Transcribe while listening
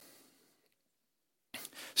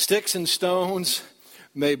Sticks and stones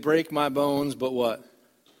may break my bones, but what?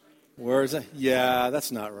 Words? Yeah,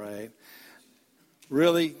 that's not right.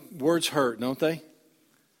 Really, words hurt, don't they?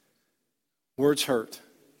 Words hurt.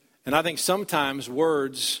 And I think sometimes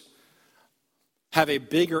words have a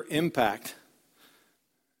bigger impact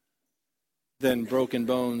than broken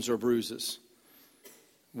bones or bruises.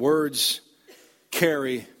 Words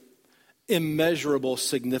carry immeasurable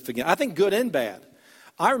significance. I think good and bad.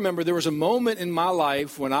 I remember there was a moment in my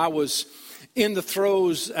life when I was in the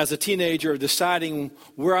throes as a teenager of deciding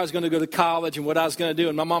where I was going to go to college and what I was going to do.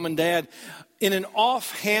 And my mom and dad, in an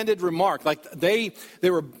offhanded remark, like they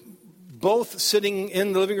were both sitting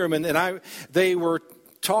in the living room and they were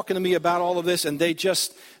talking to me about all of this, and they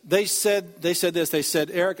said this. They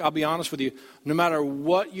said, Eric, I'll be honest with you. No matter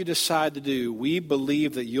what you decide to do, we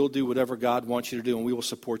believe that you'll do whatever God wants you to do, and we will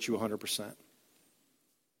support you 100%.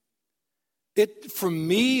 For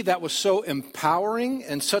me, that was so empowering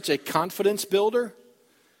and such a confidence builder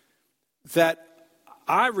that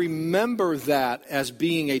I remember that as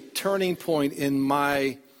being a turning point in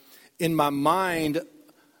my mind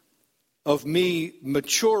of me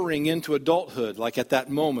maturing into adulthood. Like at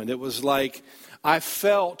that moment, it was like I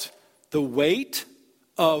felt the weight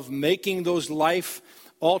of making those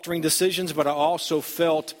life-altering decisions, but I also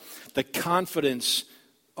felt the confidence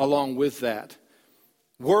along with that.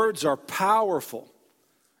 Words are powerful.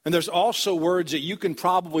 And there's also words that you can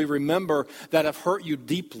probably remember that have hurt you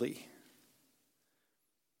deeply.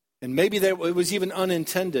 And maybe it was even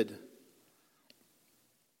unintended.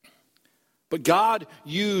 But God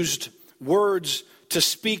used words to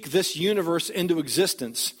speak this universe into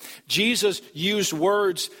existence. Jesus used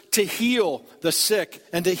words to heal the sick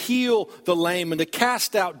and to heal the lame and to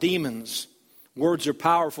cast out demons. Words are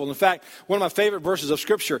powerful. In fact, one of my favorite verses of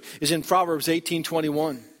Scripture is in Proverbs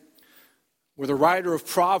 18:21, where the writer of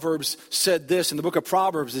Proverbs said this. And the book of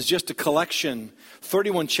Proverbs is just a collection,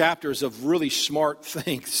 31 chapters of really smart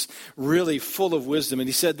things, really full of wisdom. And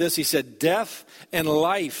he said this, he said, death and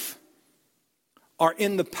life are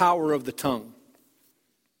in the power of the tongue.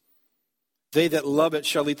 They that love it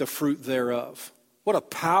shall eat the fruit thereof. What a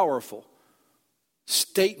powerful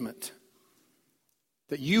statement.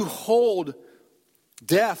 That you hold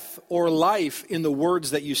death or life in the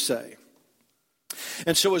words that you say.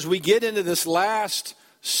 And so as we get into this last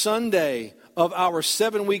Sunday of our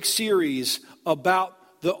 7-week series about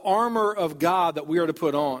the armor of God that we are to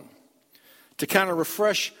put on, to kind of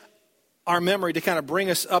refresh our memory, to kind of bring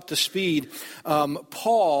us up to speed,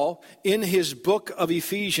 Paul, in his book of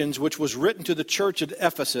Ephesians, which was written to the church at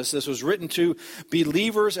Ephesus, this was written to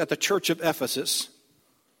believers at the church of Ephesus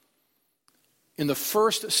in the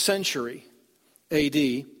 1st century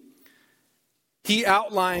A.D., he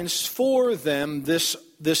outlines for them this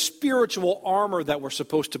spiritual armor that we're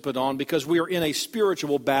supposed to put on because we are in a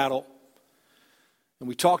spiritual battle. And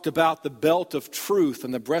we talked about the belt of truth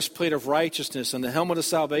and the breastplate of righteousness and the helmet of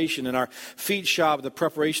salvation and our feet shod with the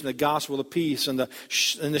preparation of the gospel of peace and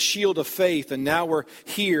the shield of faith. And now we're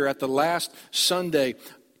here at the last Sunday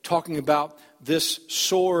talking about this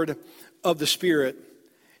sword of the Spirit.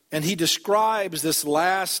 And he describes this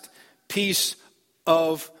last piece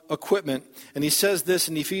of equipment. And he says this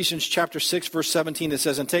in Ephesians chapter 6, verse 17. It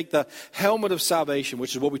says, and take the helmet of salvation,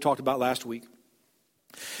 which is what we talked about last week,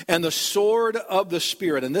 and the sword of the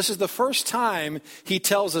Spirit. And this is the first time he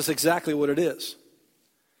tells us exactly what it is.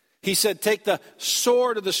 He said, take the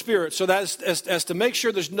sword of the Spirit. So that is, as to make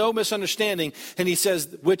sure there's no misunderstanding. And he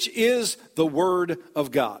says, which is the Word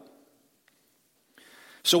of God.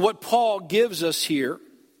 So what Paul gives us here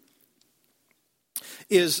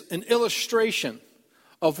is an illustration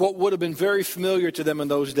of what would have been very familiar to them in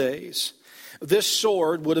those days. This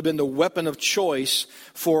sword would have been the weapon of choice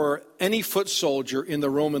for any foot soldier in the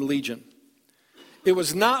Roman legion. It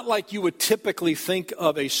was not like you would typically think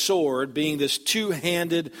of a sword being this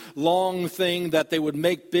two-handed, long thing that they would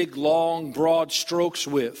make big, long, broad strokes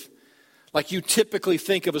with, like you typically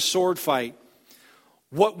think of a sword fight.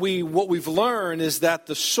 What we've learned is that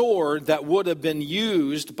the sword that would have been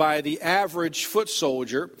used by the average foot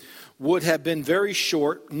soldier would have been very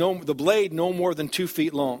short, the blade no more than 2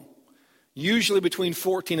 feet long, usually between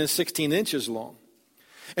 14 and 16 inches long.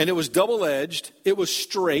 And it was double-edged, it was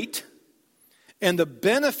straight, and the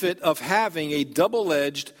benefit of having a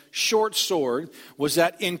double-edged short sword was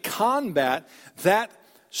that in combat, that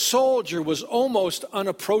soldier was almost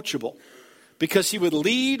unapproachable because he would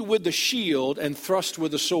lead with the shield and thrust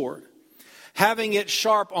with the sword. Having it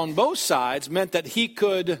sharp on both sides meant that he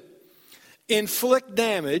could inflict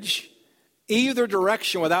damage either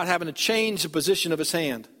direction without having to change the position of his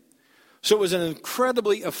hand. So it was an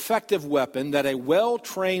incredibly effective weapon that a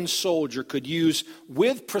well-trained soldier could use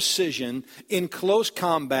with precision in close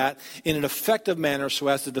combat in an effective manner so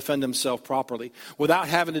as to defend himself properly without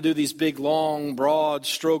having to do these big, long, broad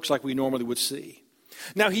strokes like we normally would see.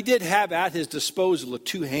 Now, he did have at his disposal a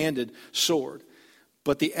two-handed sword,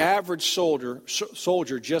 but the average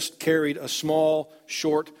soldier just carried a small,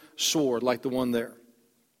 short sword like the one there.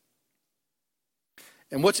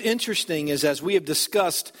 And what's interesting is, as we have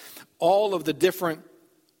discussed all of the different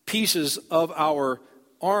pieces of our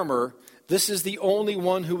armor, this is the only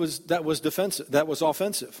one that was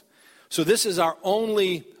offensive. So this is our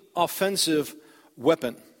only offensive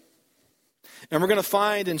weapon. And we're going to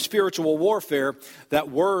find in spiritual warfare that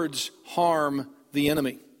words harm the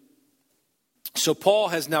enemy. So Paul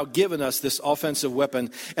has now given us this offensive weapon,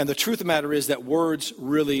 and the truth of the matter is that words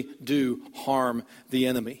really do harm the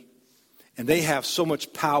enemy. And they have so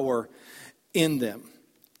much power in them.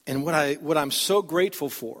 And what I'm so grateful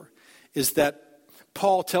for is that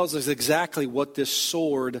Paul tells us exactly what this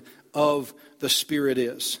sword of the Spirit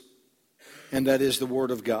is. And that is the Word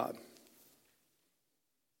of God.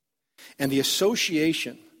 And the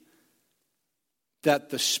association that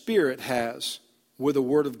the Spirit has with the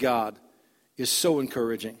Word of God is so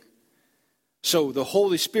encouraging. So the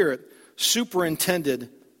Holy Spirit superintended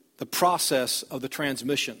the process of the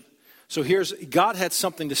transmission. So God had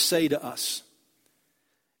something to say to us.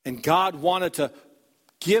 And God wanted to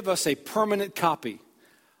give us a permanent copy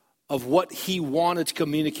of what he wanted to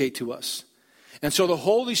communicate to us. And so the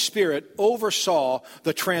Holy Spirit oversaw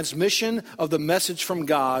the transmission of the message from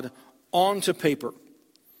God onto paper.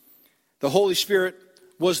 The Holy Spirit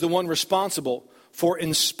was the one responsible for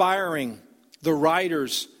inspiring the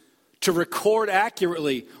writers to record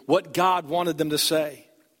accurately what God wanted them to say.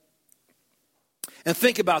 And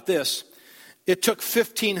think about this. It took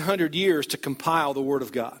 1,500 years to compile the Word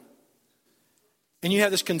of God. And you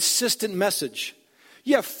have this consistent message.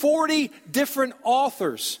 You have 40 different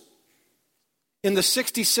authors in the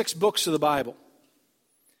 66 books of the Bible.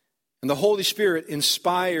 And the Holy Spirit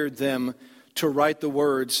inspired them to write the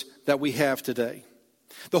words that we have today.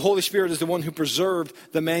 The Holy Spirit is the one who preserved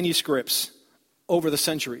the manuscripts over the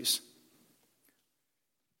centuries.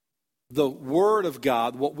 The Word of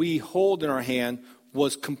God, what we hold in our hand,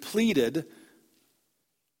 was completed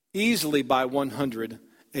easily by 100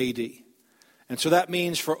 A.D. And so that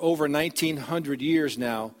means for over 1,900 years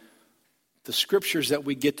now, the scriptures that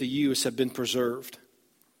we get to use have been preserved.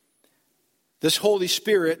 This Holy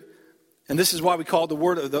Spirit, and this is why we call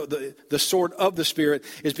it the sword of the Spirit,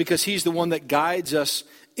 is because he's the one that guides us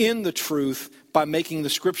in the truth by making the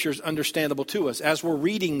scriptures understandable to us as we're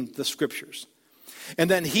reading the scriptures. And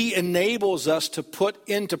then he enables us to put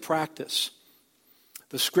into practice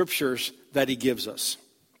the scriptures that he gives us.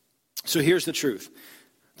 So here's the truth.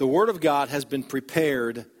 The Word of God has been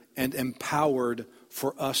prepared and empowered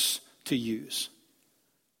for us to use.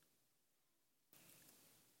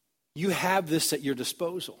 You have this at your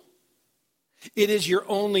disposal. It is your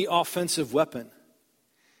only offensive weapon.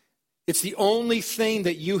 It's the only thing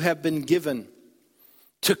that you have been given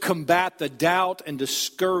to combat the doubt and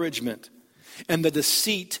discouragement and the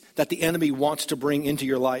deceit that the enemy wants to bring into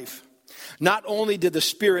your life. Not only did the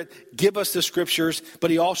Spirit give us the scriptures,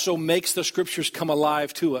 but he also makes the scriptures come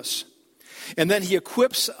alive to us. And then he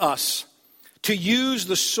equips us to use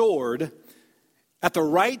the sword at the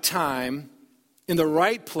right time, in the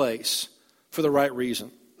right place, for the right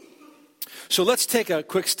reason. So let's take a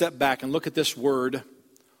quick step back and look at this word.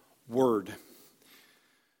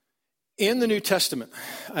 In the New Testament,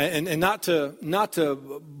 and not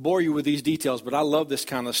to bore you with these details, but I love this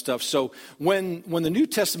kind of stuff. So when the New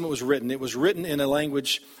Testament was written, it was written in a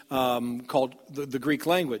language called the Greek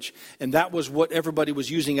language, and that was what everybody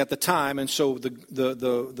was using at the time. And so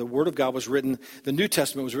the Word of God was written. The New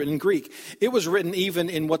Testament was written in Greek. It was written even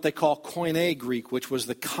in what they call Koine Greek, which was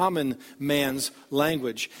the common man's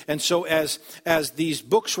language. And so as these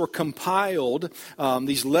books were compiled,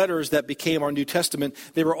 these letters that became our New Testament,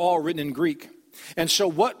 they were all written in Greek. And so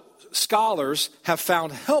what scholars have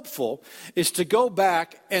found helpful is to go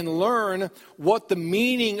back and learn what the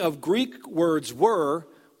meaning of Greek words were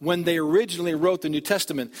when they originally wrote the New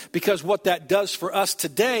Testament. Because what that does for us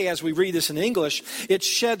today, as we read this in English, it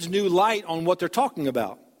sheds new light on what they're talking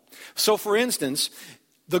about. So for instance,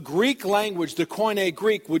 the Greek language, the Koine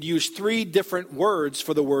Greek, would use 3 different words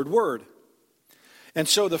for the word. And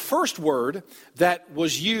so the first word that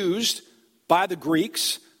was used by the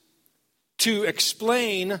Greeks to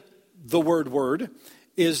explain the word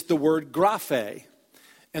is the word graphe.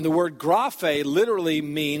 And the word graphe literally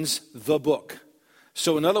means the book.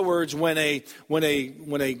 So in other words, when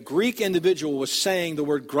a Greek individual was saying the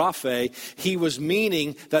word graphe, he was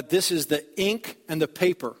meaning that this is the ink and the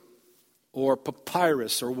paper, or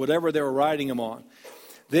papyrus, or whatever they were writing them on.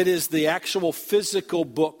 That is the actual physical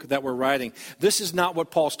book that we're writing. This is not what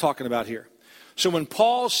Paul's talking about here. So when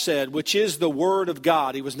Paul said, which is the Word of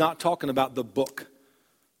God, he was not talking about the book,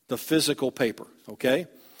 the physical paper, okay?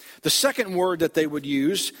 The second word that they would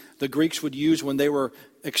use, the Greeks would use when they were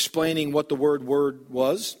explaining what the word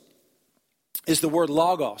was, is the word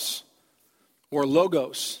logos, or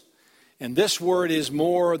logos. And this word is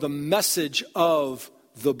more the message of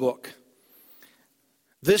the book.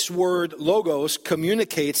 This word, logos,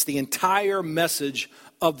 communicates the entire message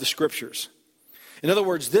of the Scriptures. In other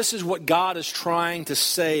words, this is what God is trying to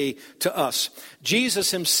say to us.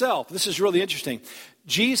 Jesus himself, this is really interesting,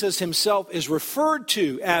 Jesus himself is referred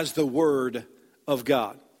to as the Word of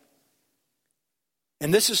God.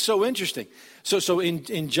 And this is so interesting. So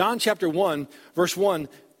in John chapter 1, verse 1,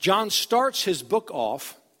 John starts his book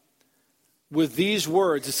off with these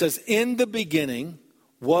words. It says, in the beginning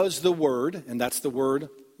was the Word, and that's the word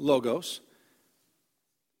logos.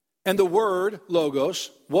 And the word logos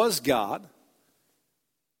was God.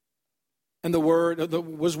 And the Word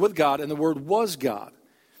was with God, and the Word was God.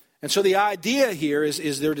 And so the idea here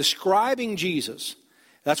is they're describing Jesus.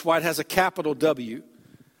 That's why it has a capital W,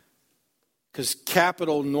 because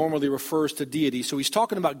capital normally refers to deity. So he's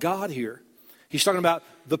talking about God here. He's talking about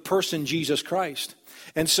the person Jesus Christ.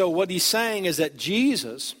 And so what he's saying is that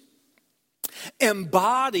Jesus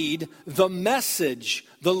embodied the message,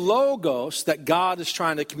 the logos that God is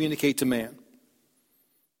trying to communicate to man.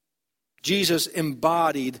 Jesus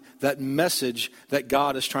embodied that message that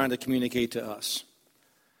God is trying to communicate to us.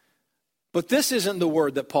 But this isn't the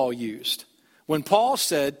word that Paul used. When Paul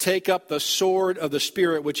said, take up the sword of the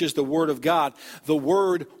Spirit, which is the word of God, the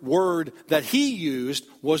word that he used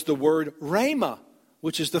was the word rhema,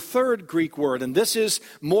 which is the third Greek word. And this is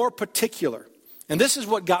more particular. And this is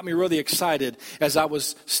what got me really excited as I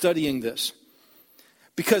was studying this.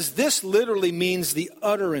 Because this literally means the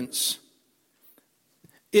utterance.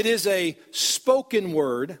 It is a spoken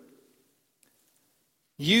word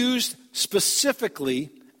used specifically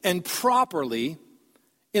and properly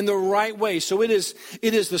in the right way. So it is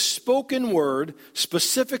the spoken word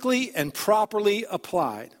specifically and properly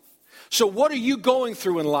applied. So what are you going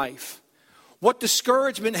through in life? What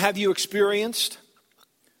discouragement have you experienced?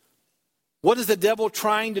 What is the devil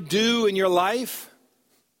trying to do in your life?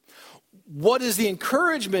 What is the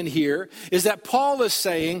encouragement here is that Paul is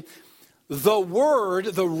saying the word,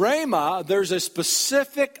 the rhema, there's a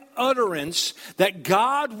specific utterance that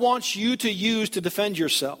God wants you to use to defend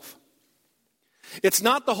yourself. It's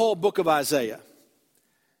not the whole book of Isaiah.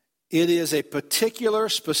 It is a particular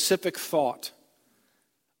specific thought,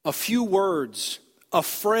 a few words, a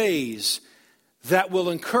phrase that will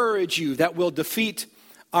encourage you, that will defeat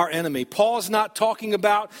our enemy. Paul's not talking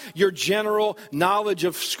about your general knowledge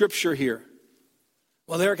of Scripture here.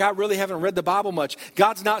 Well, Eric, I really haven't read the Bible much.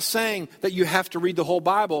 God's not saying that you have to read the whole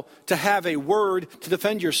Bible to have a word to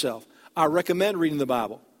defend yourself. I recommend reading the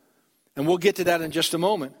Bible. And we'll get to that in just a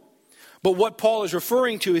moment. But what Paul is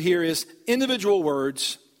referring to here is individual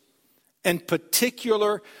words and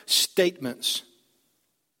particular statements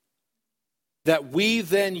that we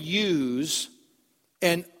then use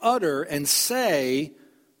and utter and say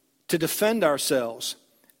to defend ourselves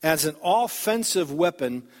as an offensive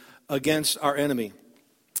weapon against our enemy.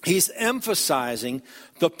 He's emphasizing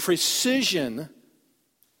the precision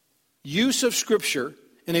use of Scripture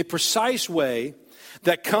in a precise way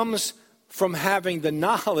that comes from having the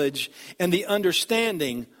knowledge and the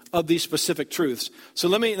understanding of these specific truths. So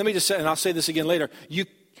let me just say, and I'll say this again later,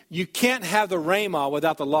 you can't have the rhema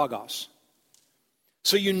without the logos.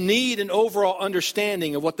 So you need an overall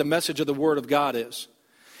understanding of what the message of the Word of God is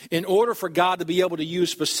in order for God to be able to use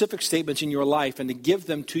specific statements in your life and to give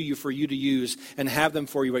them to you for you to use and have them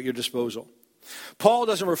for you at your disposal. Paul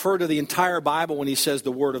doesn't refer to the entire Bible when he says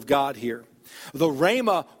the Word of God here. The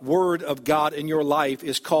rhema word of God in your life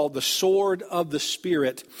is called the sword of the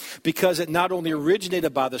Spirit because it not only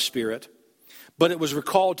originated by the Spirit, but it was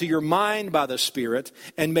recalled to your mind by the Spirit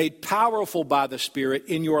and made powerful by the Spirit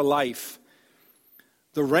in your life.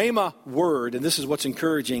 The rhema word, and this is what's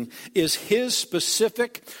encouraging, is his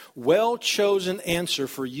specific, well-chosen answer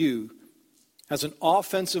for you as an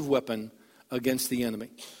offensive weapon against the enemy.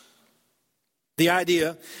 The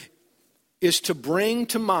idea is to bring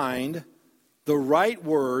to mind the right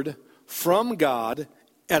word from God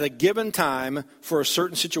at a given time for a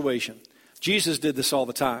certain situation. Jesus did this all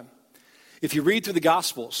the time. If you read through the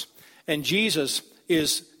Gospels and Jesus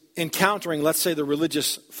is encountering, let's say, the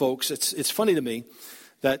religious folks, it's funny to me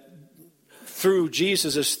that through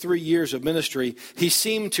Jesus' 3 years of ministry, he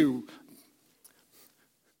seemed to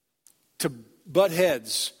butt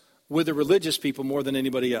heads with the religious people more than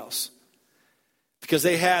anybody else. Because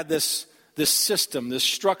they had this system, this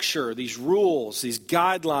structure, these rules, these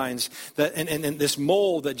guidelines, that and this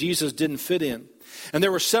mold that Jesus didn't fit in. And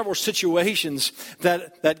there were several situations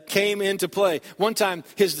that came into play. One time,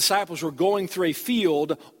 his disciples were going through a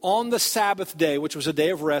field on the Sabbath day, which was a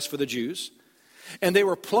day of rest for the Jews. And they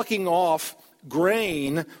were plucking off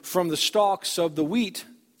grain from the stalks of the wheat.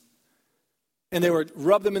 And they would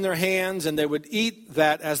rub them in their hands, and they would eat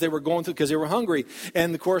that as they were going through because they were hungry.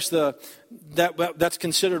 And, of course, that's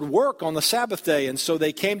considered work on the Sabbath day. And so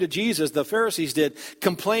they came to Jesus, the Pharisees did,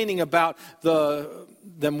 complaining about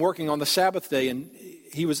them working on the Sabbath day. And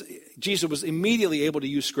Jesus was immediately able to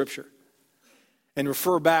use Scripture and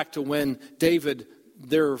refer back to when David,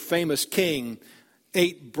 their famous king,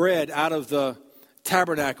 ate bread out of the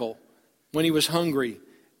tabernacle when he was hungry,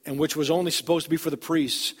 and which was only supposed to be for the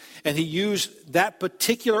priests. And he used that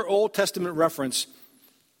particular Old Testament reference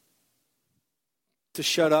to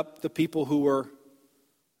shut up the people who were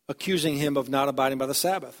accusing him of not abiding by the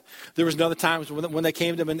Sabbath. There was other times when they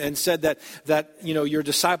came to him and said that your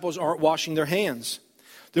disciples aren't washing their hands.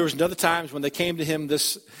 There was other times when they came to him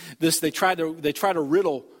they tried to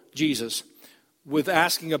riddle Jesus with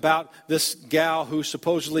asking about this gal who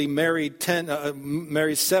supposedly married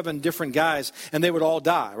 7 different guys, and they would all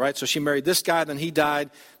die, right? So she married this guy, then he died,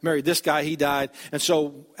 married this guy, he died. And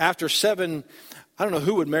so after 7, I don't know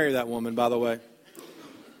who would marry that woman, by the way.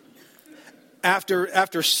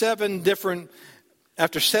 After 7 different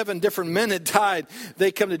men had died,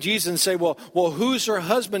 they come to Jesus and say, well, who's her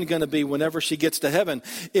husband going to be whenever she gets to heaven?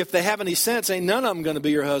 If they have any sense, ain't none of them going to be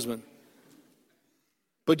your husband.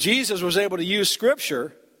 But Jesus was able to use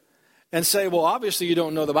Scripture and say, well, obviously you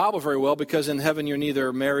don't know the Bible very well because in heaven you're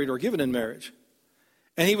neither married or given in marriage.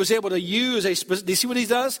 And he was able to use do you see what he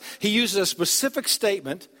does? He uses a specific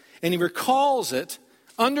statement and he recalls it,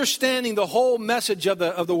 understanding the whole message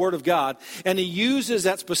of the Word of God. And he uses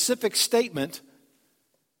that specific statement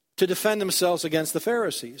to defend himself against the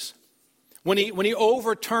Pharisees. When he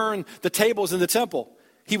overturned the tables in the temple,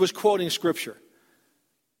 he was quoting Scripture.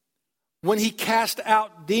 When he cast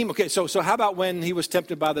out demons. Okay, so how about when he was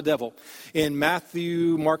tempted by the devil? In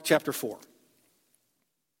Mark chapter 4.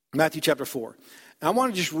 Matthew chapter 4. And I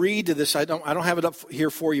want to just read to this. I don't have it up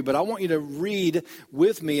here for you, but I want you to read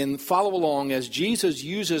with me and follow along as Jesus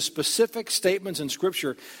uses specific statements in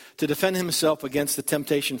Scripture to defend himself against the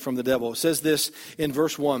temptation from the devil. It says this in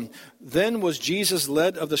verse 1. Then was Jesus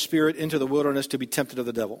led of the Spirit into the wilderness to be tempted of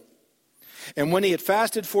the devil. And when he had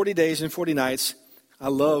fasted 40 days and 40 nights, I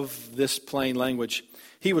love this plain language,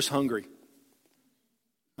 he was hungry.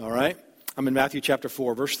 All right? I'm in Matthew chapter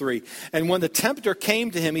 4, verse 3. And when the tempter came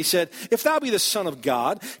to him, he said, if thou be the Son of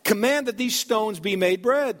God, command that these stones be made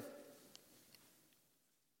bread.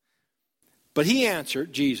 But he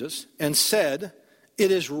answered, Jesus, and said, it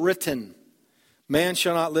is written, man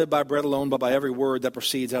shall not live by bread alone, but by every word that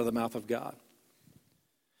proceeds out of the mouth of God.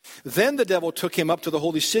 Then the devil took him up to the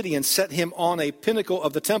holy city and set him on a pinnacle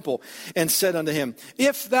of the temple and said unto him,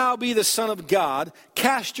 if thou be the Son of God,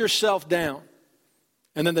 cast yourself down.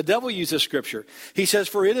 And then the devil uses Scripture. He says,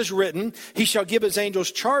 for it is written, he shall give his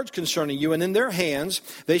angels charge concerning you, and in their hands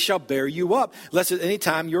they shall bear you up, lest at any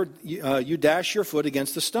time you dash your foot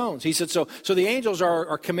against the stones. He said, so the angels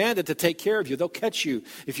are commanded to take care of you. They'll catch you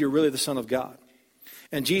if you're really the Son of God.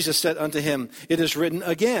 And Jesus said unto him, it is written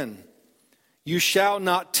again, you shall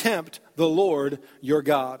not tempt the Lord your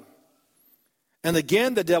God. And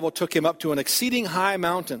again the devil took him up to an exceeding high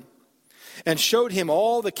mountain and showed him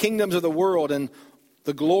all the kingdoms of the world and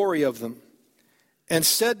the glory of them, and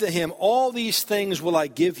said to him, all these things will I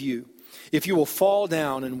give you if you will fall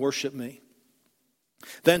down and worship me.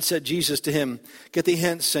 Then said Jesus to him, get thee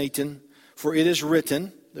hence, Satan, for it is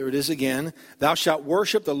written, there it is again, thou shalt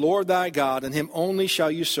worship the Lord thy God, and him only shall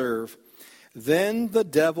you serve. Then the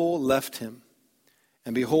devil left him.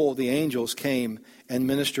 And behold, the angels came and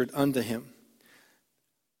ministered unto him.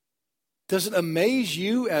 Does it amaze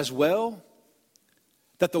you as well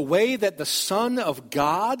that the way that the Son of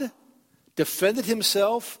God defended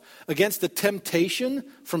himself against the temptation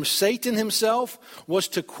from Satan himself was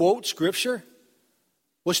to quote Scripture,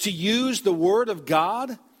 was to use the Word of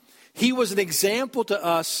God? He was an example to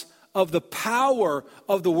us of the power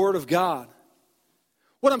of the Word of God.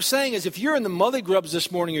 What I'm saying is if you're in the mully grubs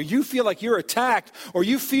this morning, or you feel like you're attacked, or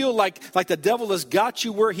you feel like the devil has got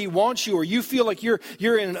you where he wants you, or you feel like you're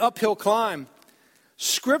in an uphill climb,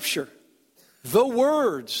 Scripture, the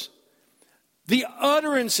words, the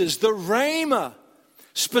utterances, the rhema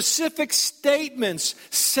Specific statements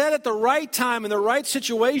said at the right time in the right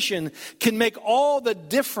situation can make all the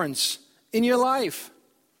difference in your life.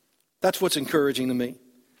 That's what's encouraging to me.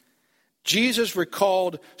 Jesus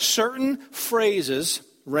recalled certain phrases,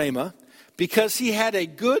 rhema, because he had a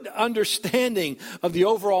good understanding of the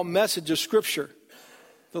overall message of Scripture,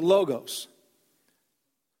 the logos.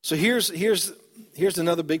 So here's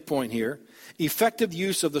another big point here. Effective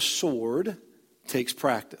use of the sword takes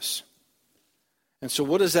practice. And so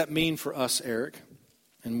what does that mean for us, Eric?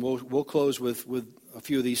 And we'll close with a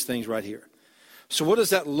few of these things right here. So what does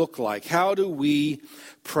that look like? How do we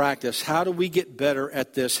practice? How do we get better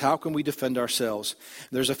at this? How can we defend ourselves?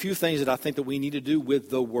 There's a few things that I think that we need to do with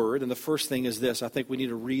the Word. And the first thing is this. I think we need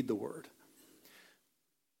to read the Word.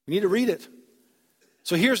 We need to read it.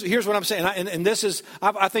 So here's what I'm saying. And this is,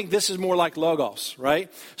 I think this is more like Logos,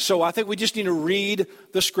 right? So I think we just need to read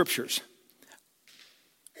the Scriptures.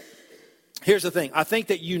 Here's the thing. I think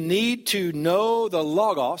that you need to know the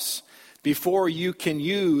Logos before you can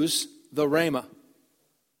use the Rhema.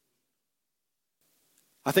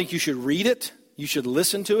 I think you should read it. You should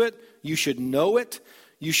listen to it. You should know it.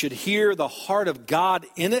 You should hear the heart of God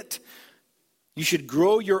in it. You should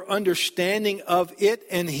grow your understanding of it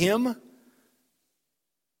and Him.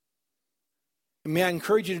 May I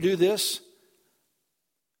encourage you to do this?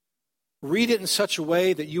 Read it in such a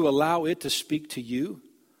way that you allow it to speak to you,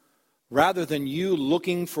 rather than you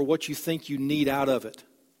looking for what you think you need out of it.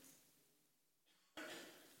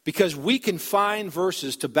 Because we can find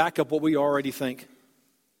verses to back up what we already think.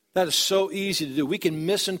 That is so easy to do. We can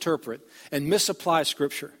misinterpret and misapply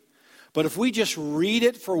Scripture. But if we just read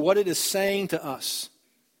it for what it is saying to us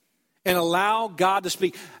and allow God to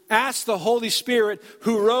speak, ask the Holy Spirit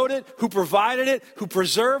who wrote it, who provided it, who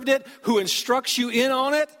preserved it, who instructs you in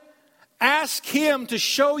on it. Ask Him to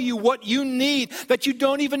show you what you need, that you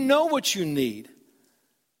don't even know what you need.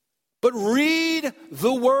 But read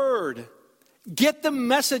the Word. Get the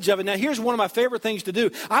message of it. Now, here's one of my favorite things to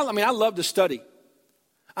do. I love to study.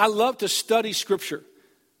 I love to study Scripture.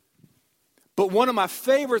 But one of my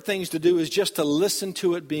favorite things to do is just to listen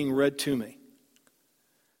to it being read to me.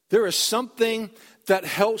 There is something that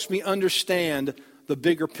helps me understand the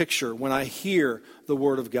bigger picture when I hear the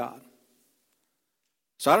Word of God.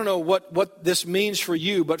 So I don't know what this means for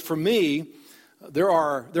you, but for me, there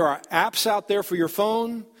are apps out there for your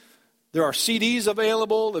phone. There are CDs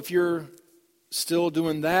available if you're still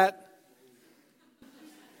doing that.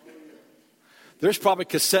 There's probably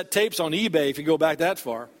cassette tapes on eBay if you go back that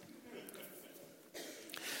far.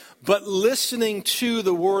 But listening to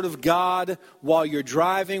the Word of God while you're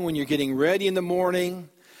driving, when you're getting ready in the morning,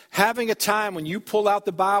 having a time when you pull out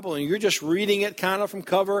the Bible and you're just reading it kind of from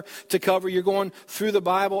cover to cover, you're going through the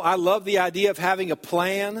Bible. I love the idea of having a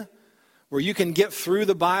plan where you can get through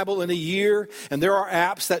the Bible in a year, and there are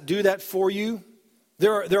apps that do that for you.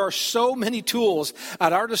 There are so many tools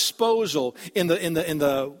at our disposal in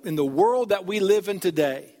the world that we live in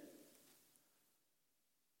today.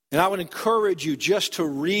 And I would encourage you just to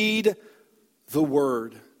read the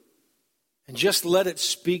Word and just let it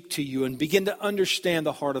speak to you and begin to understand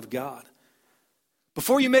the heart of God.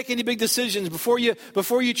 Before you make any big decisions, before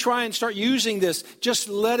you try and start using this, just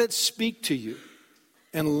let it speak to you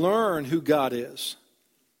and learn who God is.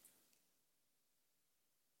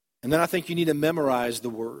 And then I think you need to memorize the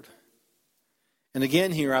Word. And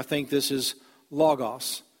again here, I think this is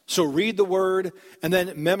Logos. So read the Word and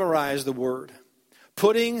then memorize the Word.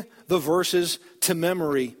 Putting the verses to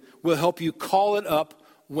memory will help you call it up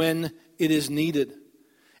when it is needed.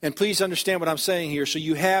 And please understand what I'm saying here. So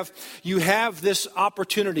you have this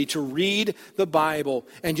opportunity to read the Bible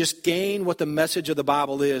and just gain what the message of the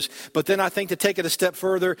Bible is. But then I think to take it a step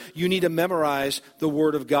further, you need to memorize the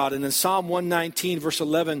Word of God. And in Psalm 119, verse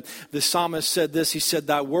 11, the psalmist said this. He said,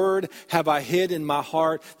 "Thy word have I hid in my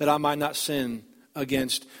heart that I might not sin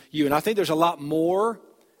against you." And I think there's a lot more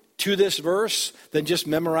to this verse than just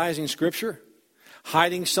memorizing Scripture.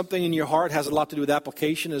 Hiding something in your heart has a lot to do with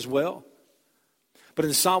application as well. But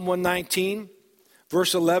in Psalm 119,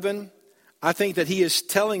 verse 11, I think that he is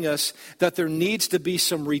telling us that there needs to be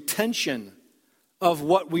some retention of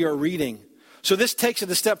what we are reading. So this takes it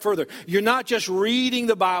a step further. You're not just reading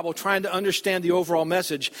the Bible, trying to understand the overall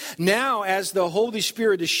message. Now, as the Holy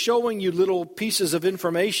Spirit is showing you little pieces of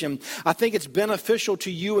information, I think it's beneficial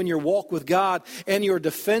to you in your walk with God and your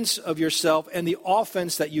defense of yourself and the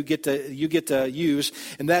offense that you get to use,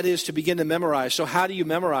 and that is to begin to memorize. So how do you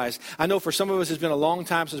memorize? I know for some of us it's been a long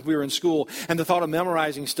time since we were in school, and the thought of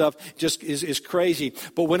memorizing stuff just is crazy.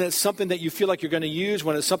 But when it's something that you feel like you're going to use,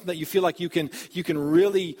 when it's something that you feel like you can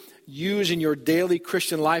really use in your daily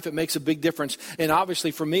Christian life, it makes a big difference. And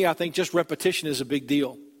obviously for me, I think just repetition is a big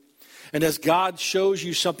deal. And as God shows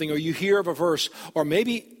you something, or you hear of a verse, or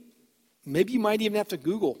maybe you might even have to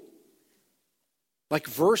Google, like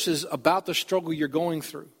verses about the struggle you're going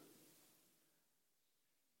through.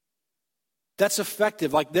 That's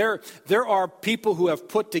effective. Like there are people who have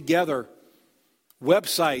put together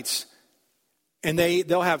websites, and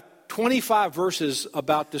they'll have 25 verses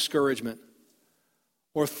about discouragement,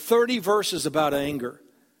 or 30 verses about anger.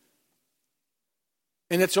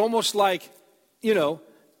 And it's almost like, you're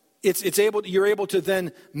able to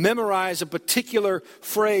then memorize a particular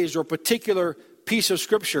phrase or a particular piece of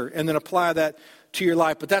scripture and then apply that to your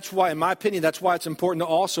life. But that's why, in my opinion, that's why it's important to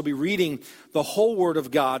also be reading the whole Word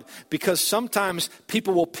of God, because sometimes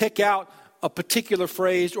people will pick out a particular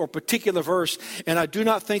phrase or particular verse, and I do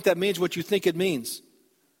not think that means what you think it means.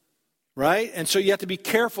 Right? And so you have to be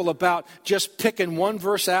careful about just picking one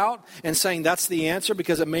verse out and saying that's the answer,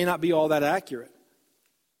 because it may not be all that accurate.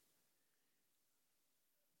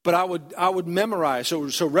 But I would memorize.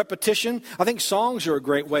 So repetition, I think songs are a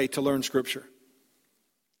great way to learn Scripture.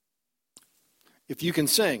 If you can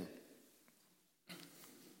sing.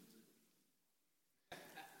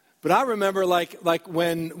 But I remember like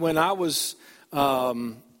when I was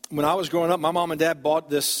growing up, my mom and dad bought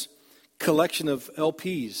this collection of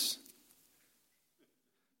LPs.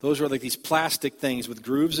 Those were like these plastic things with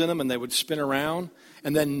grooves in them, and they would spin around,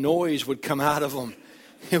 and then noise would come out of them.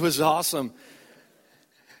 It was awesome.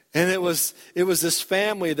 And it was this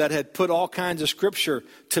family that had put all kinds of scripture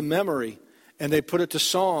to memory, and they put it to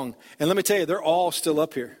song. And let me tell you, they're all still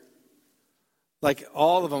up here. Like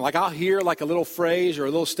all of them. Like I'll hear like a little phrase or a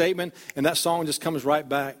little statement, and that song just comes right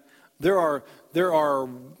back. There are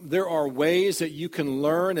ways that you can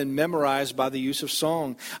learn and memorize by the use of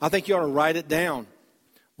song. I think you ought to write it down.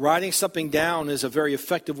 Writing something down is a very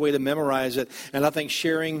effective way to memorize it. And I think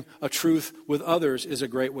sharing a truth with others is a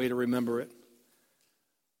great way to remember it.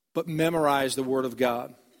 But memorize the Word of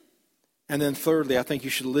God. And then thirdly, I think you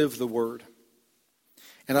should live the Word.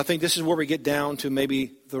 And I think this is where we get down to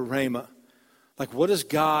maybe the Rhema. Like, what is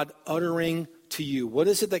God uttering to you? What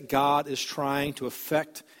is it that God is trying to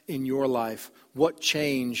effect in your life? What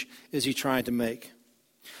change is He trying to make?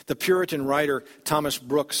 The Puritan writer Thomas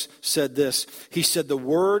Brooks said this. He said, "The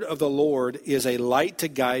word of the Lord is a light to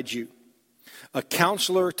guide you, a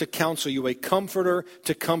counselor to counsel you, a comforter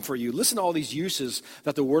to comfort you." Listen to all these uses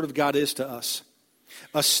that the Word of God is to us.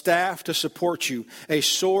 A staff to support you, a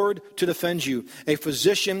sword to defend you, a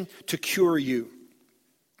physician to cure you.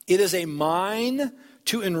 It is a mine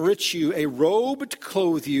to enrich you, a robe to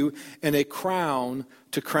clothe you, and a crown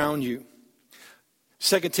to crown you.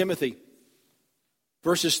 2 Timothy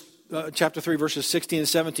chapter 3, verses 16 and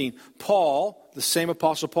 17. Paul, the same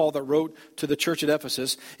Apostle Paul that wrote to the church at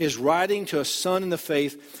Ephesus, is writing to a son in the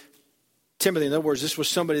faith, Timothy. In other words, this was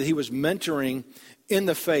somebody that he was mentoring in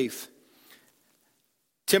the faith.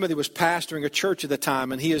 Timothy was pastoring a church at the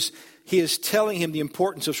time, and he is telling him the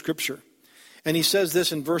importance of Scripture. And he says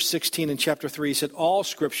this in verse 16 in chapter 3. He said, "All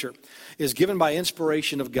Scripture is given by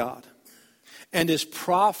inspiration of God and is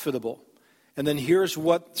profitable." And then here's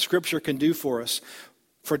what Scripture can do for us.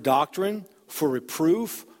 For doctrine, for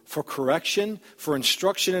reproof, for correction, for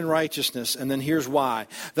instruction in righteousness. And then here's why.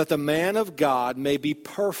 That the man of God may be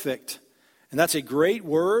perfect. And that's a great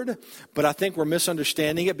word, but I think we're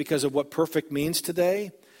misunderstanding it because of what perfect means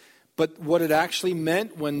today. But what it actually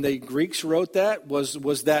meant when the Greeks wrote that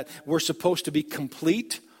was that we're supposed to be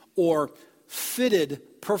complete or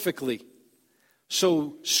fitted perfectly.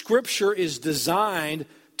 So Scripture is designed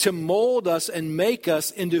to mold us and make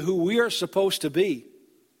us into who we are supposed to be.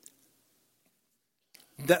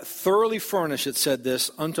 That thoroughly furnish, it said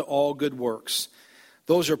this, unto all good works.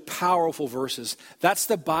 Those are powerful verses. That's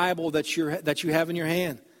the Bible that you have in your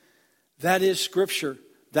hand. That is Scripture.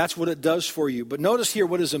 That's what it does for you. But notice here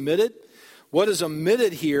what is omitted. What is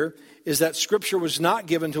omitted here is that Scripture was not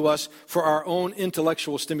given to us for our own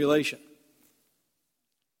intellectual stimulation.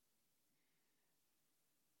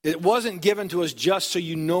 It wasn't given to us just so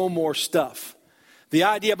you know more stuff. The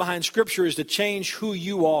idea behind Scripture is to change who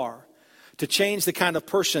you are, to change the kind of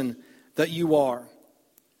person that you are.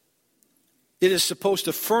 It is supposed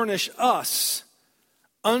to furnish us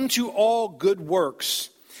unto all good works.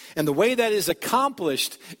 And the way that is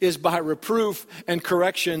accomplished is by reproof and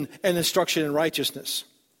correction and instruction in righteousness.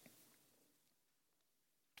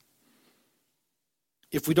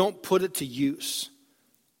 If we don't put it to use,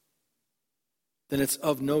 then it's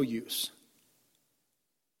of no use.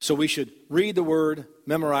 So we should read the Word,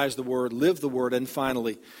 memorize the Word, live the Word, and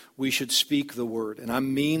finally, we should speak the Word. And I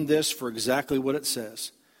mean this for exactly what it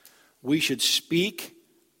says. We should speak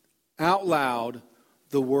out loud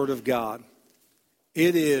the Word of God.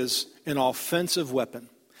 It is an offensive weapon.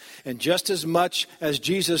 And just as much as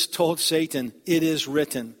Jesus told Satan, it is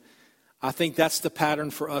written, I think that's the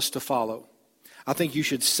pattern for us to follow. I think you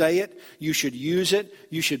should say it, you should use it,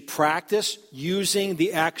 you should practice using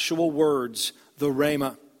the actual words, the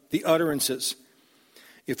rhema, the utterances.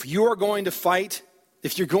 If you are going to fight,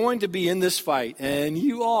 if you're going to be in this fight, and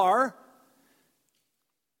you are,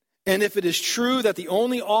 and if it is true that the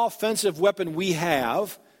only offensive weapon we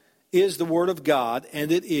have is the Word of God,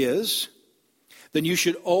 and it is, then you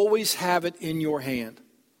should always have it in your hand,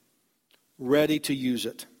 ready to use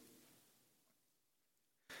it.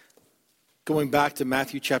 Going back to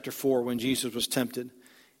Matthew chapter 4, when Jesus was tempted,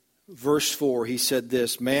 verse 4, he said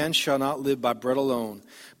this, man shall not live by bread alone,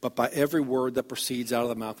 but by every word that proceeds out of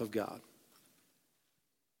the mouth of God.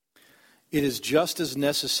 It is just as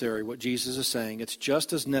necessary, what Jesus is saying, it's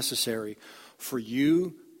just as necessary for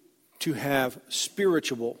you to have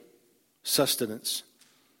spiritual sustenance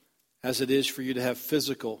as it is for you to have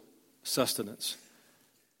physical sustenance.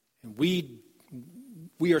 And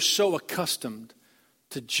we are so accustomed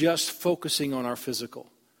to just focusing on our physical.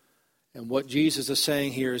 And what Jesus is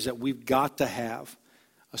saying here is that we've got to have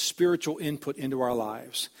a spiritual input into our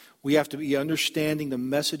lives. We have to be understanding the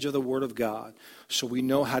message of the Word of God so we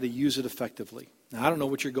know how to use it effectively. Now, I don't know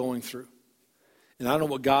what you're going through. And I don't know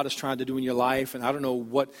what God is trying to do in your life. And I don't know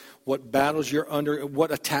what battles you're under,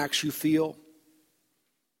 what attacks you feel.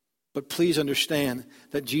 But please understand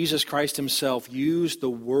that Jesus Christ himself used the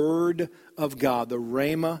Word of God, the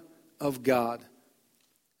rhema of God,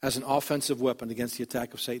 as an offensive weapon against the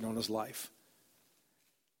attack of Satan on his life.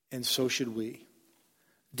 And so should we.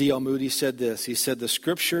 D.L. Moody said this. He said, the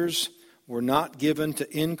Scriptures were not given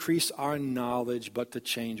to increase our knowledge, but to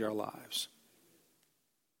change our lives.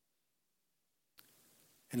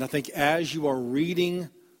 And I think as you are reading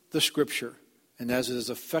the Scripture, and as it is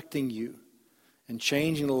affecting you and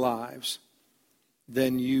changing the lives,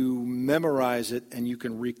 then you memorize it and you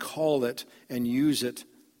can recall it and use it.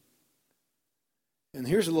 And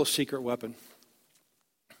here's a little secret weapon.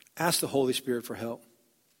 Ask the Holy Spirit for help.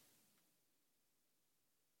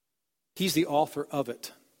 He's the author of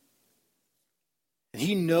it. And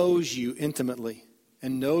he knows you intimately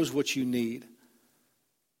and knows what you need.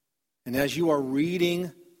 And as you are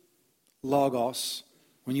reading Logos,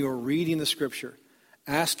 when you are reading the Scripture,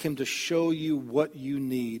 ask him to show you what you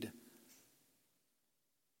need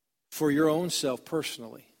for your own self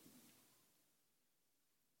personally.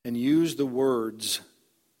 And use the words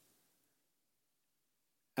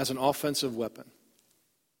as an offensive weapon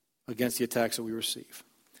against the attacks that we receive.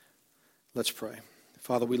 Let's pray.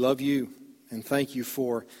 Father, we love you and thank you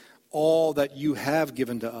for all that you have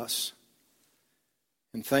given to us.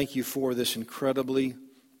 And thank you for this incredibly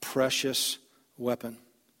precious weapon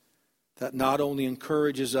that not only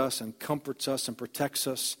encourages us and comforts us and protects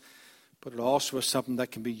us, but it also is something that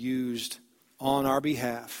can be used on our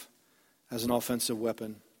behalf as an offensive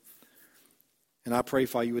weapon. And I pray,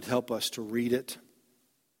 Father, you would help us to read it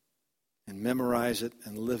and memorize it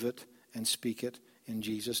and live it and speak it in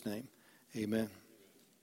Jesus' name. Amen.